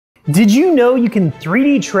Did you know you can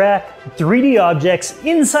 3D track 3D objects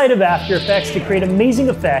inside of After Effects to create amazing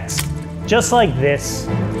effects just like this,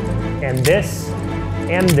 and this,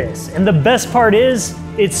 and this. And the best part is,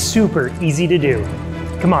 it's super easy to do.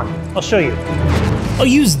 Come on, I'll show you. I'll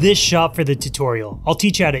use this shot for the tutorial. I'll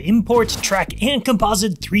teach you how to import, track, and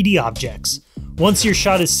composite 3D objects. Once your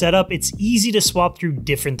shot is set up, it's easy to swap through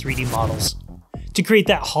different 3D models. To create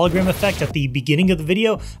that hologram effect at the beginning of the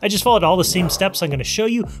video, I just followed all the same steps I'm going to show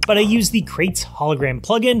you, but I used the Crate's hologram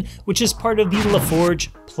plugin, which is part of the LaForge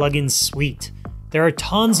plugin suite. There are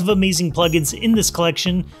tons of amazing plugins in this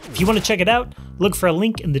collection. If you want to check it out, look for a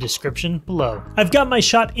link in the description below. I've got my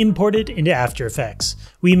shot imported into After Effects.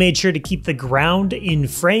 We made sure to keep the ground in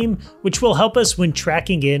frame, which will help us when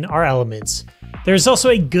tracking in our elements. There's also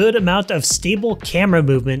a good amount of stable camera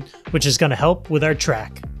movement, which is going to help with our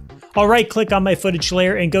track. I'll right click on my footage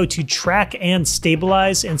layer and go to Track and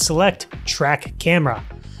Stabilize and select Track Camera.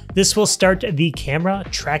 This will start the camera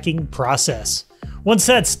tracking process. Once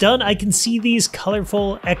that's done, I can see these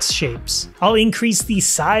colorful X shapes. I'll increase the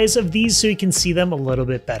size of these so you can see them a little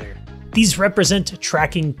bit better. These represent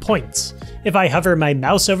tracking points. If I hover my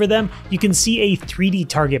mouse over them, you can see a 3D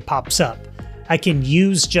target pops up. I can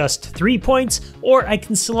use just 3 points, or I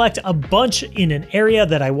can select a bunch in an area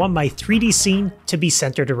that I want my 3D scene to be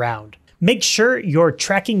centered around. Make sure your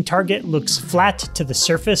tracking target looks flat to the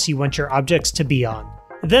surface you want your objects to be on.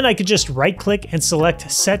 Then I could just right click and select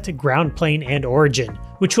Set Ground Plane and Origin,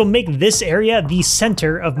 which will make this area the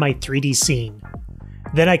center of my 3D scene.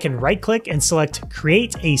 Then I can right click and select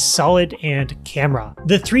Create a Solid and Camera.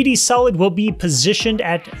 The 3D solid will be positioned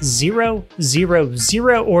at 0, 0,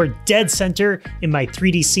 0 or dead center in my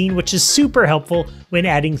 3D scene, which is super helpful when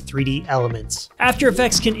adding 3D elements. After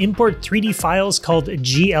Effects can import 3D files called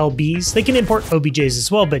GLBs. They can import OBJs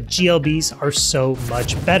as well, but GLBs are so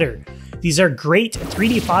much better. These are great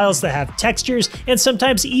 3D files that have textures and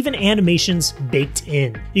sometimes even animations baked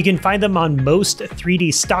in. You can find them on most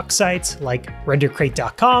 3D stock sites like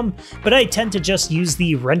RenderCrate.com, but I tend to just use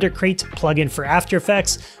the RenderCrate plugin for After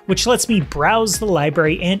Effects, which lets me browse the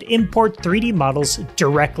library and import 3D models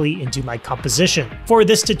directly into my composition. For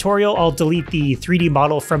this tutorial, I'll delete the 3D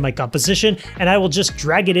model from my composition, and I will just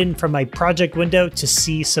drag it in from my project window to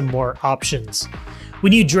see some more options.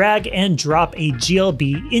 When you drag and drop a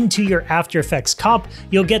GLB into your After Effects comp,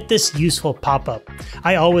 you'll get this useful pop-up.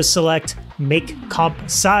 I always select Make Comp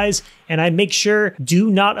Size, and I make sure Do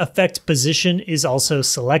Not Affect Position is also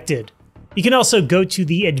selected. You can also go to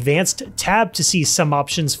the Advanced tab to see some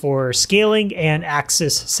options for scaling and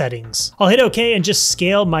axis settings. I'll hit OK and just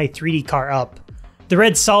scale my 3D car up. The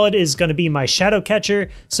red solid is going to be my shadow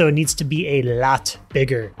catcher, so it needs to be a lot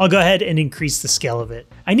bigger. I'll go ahead and increase the scale of it.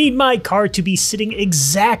 I need my car to be sitting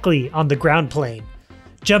exactly on the ground plane.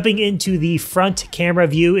 Jumping into the front camera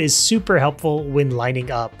view is super helpful when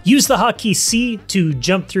lining up. Use the hotkey C to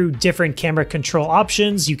jump through different camera control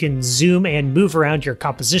options. You can zoom and move around your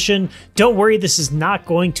composition. Don't worry, this is not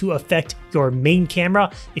going to affect your main camera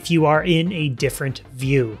if you are in a different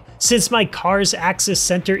view. Since my car's axis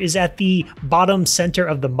center is at the bottom center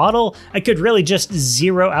of the model, I could really just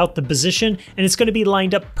zero out the position and it's going to be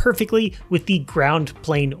lined up perfectly with the ground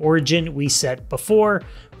plane origin we set before.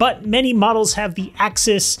 But many models have the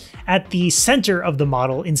axis at the center of the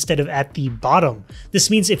model instead of at the bottom. This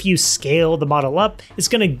means if you scale the model up, it's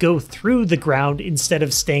going to go through the ground instead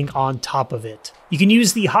of staying on top of it. You can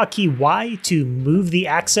use the hotkey Y to move the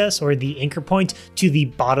axis or the anchor point to the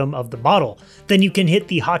bottom of the model. Then you can hit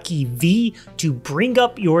the hotkey V to bring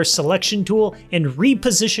up your selection tool and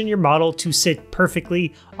reposition your model to sit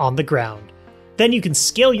perfectly on the ground. Then you can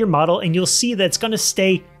scale your model and you'll see that it's going to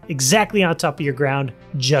stay exactly on top of your ground,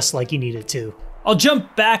 just like you need it to. I'll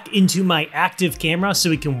jump back into my active camera so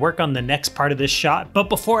we can work on the next part of this shot, but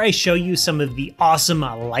before I show you some of the awesome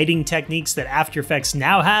lighting techniques that After Effects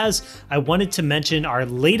now has, I wanted to mention our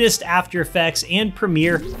latest After Effects and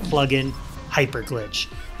Premiere plugin,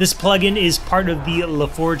 HyperGlitch. This plugin is part of the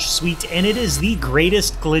LaForge suite and it is the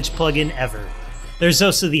greatest glitch plugin ever. There's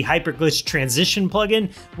also the HyperGlitch transition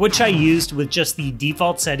plugin, which I used with just the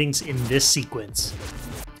default settings in this sequence.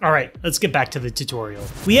 Alright, let's get back to the tutorial.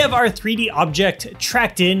 We have our 3D object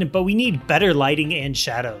tracked in, but we need better lighting and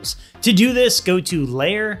shadows. To do this, go to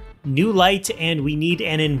Layer, New Light, and we need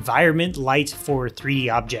an environment light for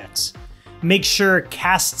 3D objects. Make sure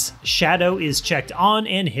Cast's shadow is checked on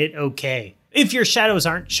and hit OK. If your shadows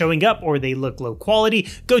aren't showing up or they look low quality,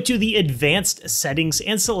 go to the Advanced Settings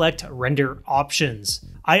and select Render Options.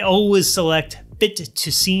 I always select Fit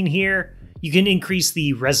to Scene here. You can increase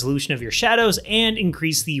the resolution of your shadows and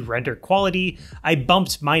increase the render quality. I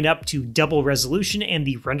bumped mine up to double resolution and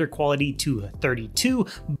the render quality to 32,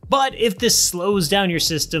 but if this slows down your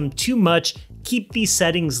system too much, keep these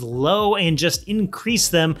settings low and just increase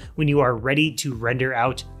them when you are ready to render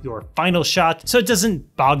out your final shot so it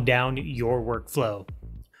doesn't bog down your workflow.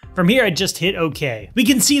 From here, I just hit OK. We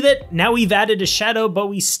can see that now we've added a shadow, but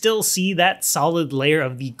we still see that solid layer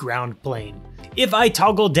of the ground plane. If I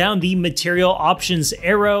toggle down the material options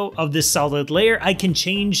arrow of this solid layer, I can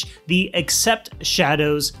change the accept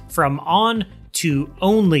shadows from on to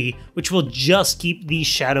only, which will just keep the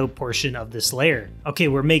shadow portion of this layer. Okay,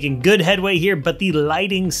 we're making good headway here, but the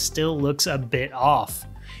lighting still looks a bit off.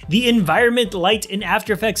 The environment light in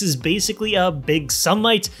After Effects is basically a big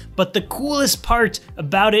sunlight, but the coolest part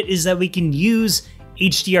about it is that we can use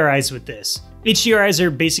HDRIs with this. HDRIs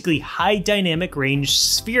are basically high dynamic range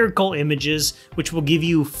spherical images, which will give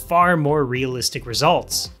you far more realistic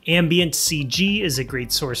results. Ambient CG is a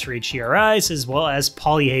great source for HDRIs, as well as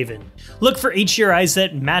Polyhaven. Look for HDRIs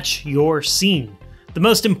that match your scene. The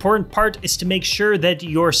most important part is to make sure that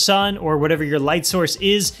your sun or whatever your light source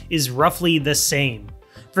is roughly the same.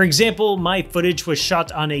 For example, my footage was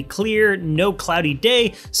shot on a clear, no cloudy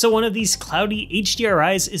day, so one of these cloudy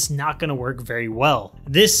HDRIs is not going to work very well.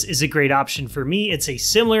 This is a great option for me. It's a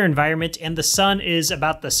similar environment and the sun is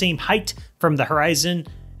about the same height from the horizon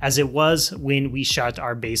as it was when we shot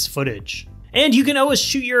our base footage. And you can always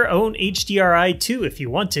shoot your own HDRI too if you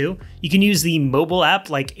want to. You can use the mobile app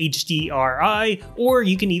like HDRI, or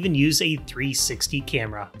you can even use a 360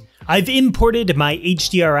 camera. I've imported my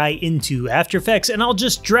HDRI into After Effects and I'll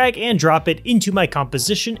just drag and drop it into my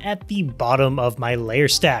composition at the bottom of my layer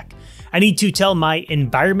stack. I need to tell my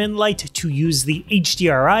environment light to use the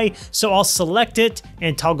HDRI, so I'll select it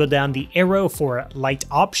and toggle down the arrow for light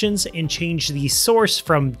options and change the source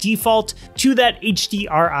from default to that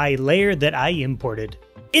HDRI layer that I imported.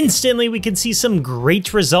 Instantly, we can see some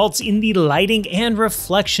great results in the lighting and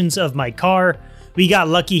reflections of my car. We got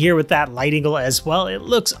lucky here with that light angle as well. It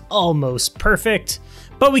looks almost perfect.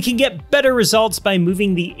 But we can get better results by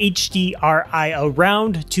moving the HDRI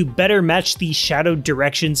around to better match the shadow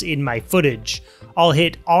directions in my footage. I'll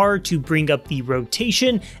hit R to bring up the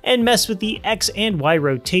rotation and mess with the X and Y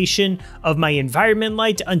rotation of my environment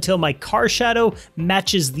light until my car shadow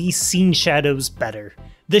matches the scene shadows better.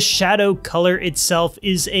 The shadow color itself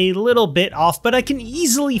is a little bit off, but I can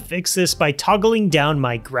easily fix this by toggling down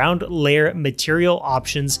my ground layer material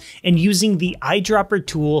options and using the eyedropper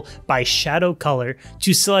tool by shadow color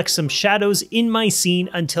to select some shadows in my scene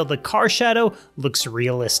until the car shadow looks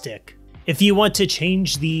realistic. If you want to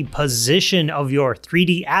change the position of your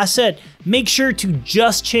 3D asset, make sure to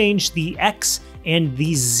just change the X and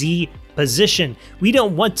the Z position. We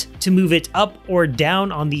don't want to move it up or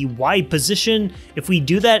down on the Y position. If we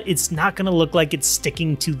do that, it's not going to look like it's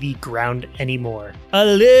sticking to the ground anymore. A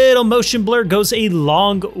little motion blur goes a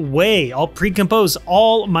long way. I'll pre-compose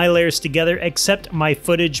all my layers together except my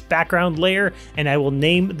footage background layer, and I will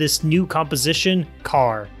name this new composition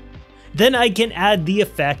Car. Then I can add the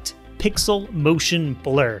effect Pixel Motion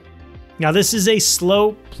Blur. Now this is a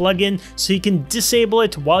slow plugin, so you can disable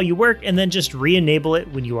it while you work and then just re-enable it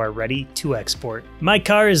when you are ready to export. My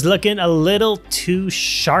car is looking a little too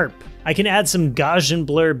sharp. I can add some Gaussian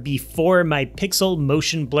blur before my pixel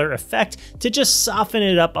motion blur effect to just soften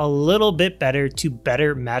it up a little bit better to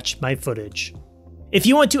better match my footage. If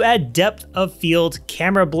you want to add depth of field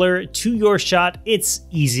camera blur to your shot, it's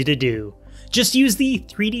easy to do. Just use the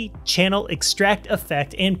 3D channel extract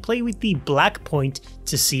effect and play with the black point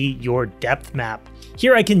to see your depth map.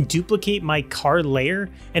 Here I can duplicate my car layer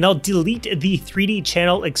and I'll delete the 3D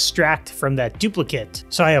channel extract from that duplicate.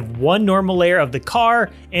 So I have one normal layer of the car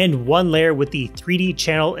and one layer with the 3D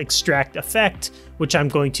channel extract effect, which I'm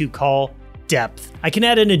going to call depth. I can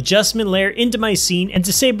add an adjustment layer into my scene and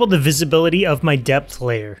disable the visibility of my depth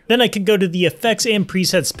layer. Then I can go to the effects and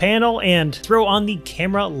presets panel and throw on the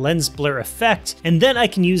camera lens blur effect, and then I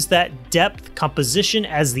can use that depth composition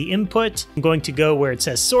as the input. I'm going to go where it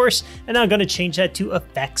says source, and I'm going to change that to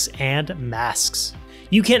effects and masks.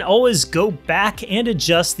 You can always go back and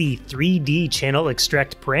adjust the 3D channel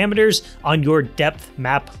extract parameters on your depth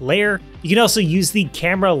map layer. You can also use the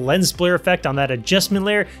camera lens blur effect on that adjustment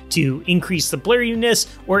layer to increase the blurriness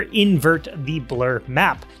or invert the blur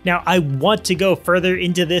map. Now, I want to go further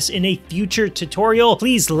into this in a future tutorial.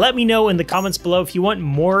 Please let me know in the comments below if you want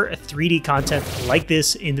more 3D content like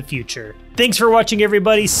this in the future. Thanks for watching,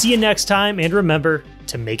 everybody. See you next time, and remember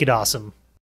to make it awesome.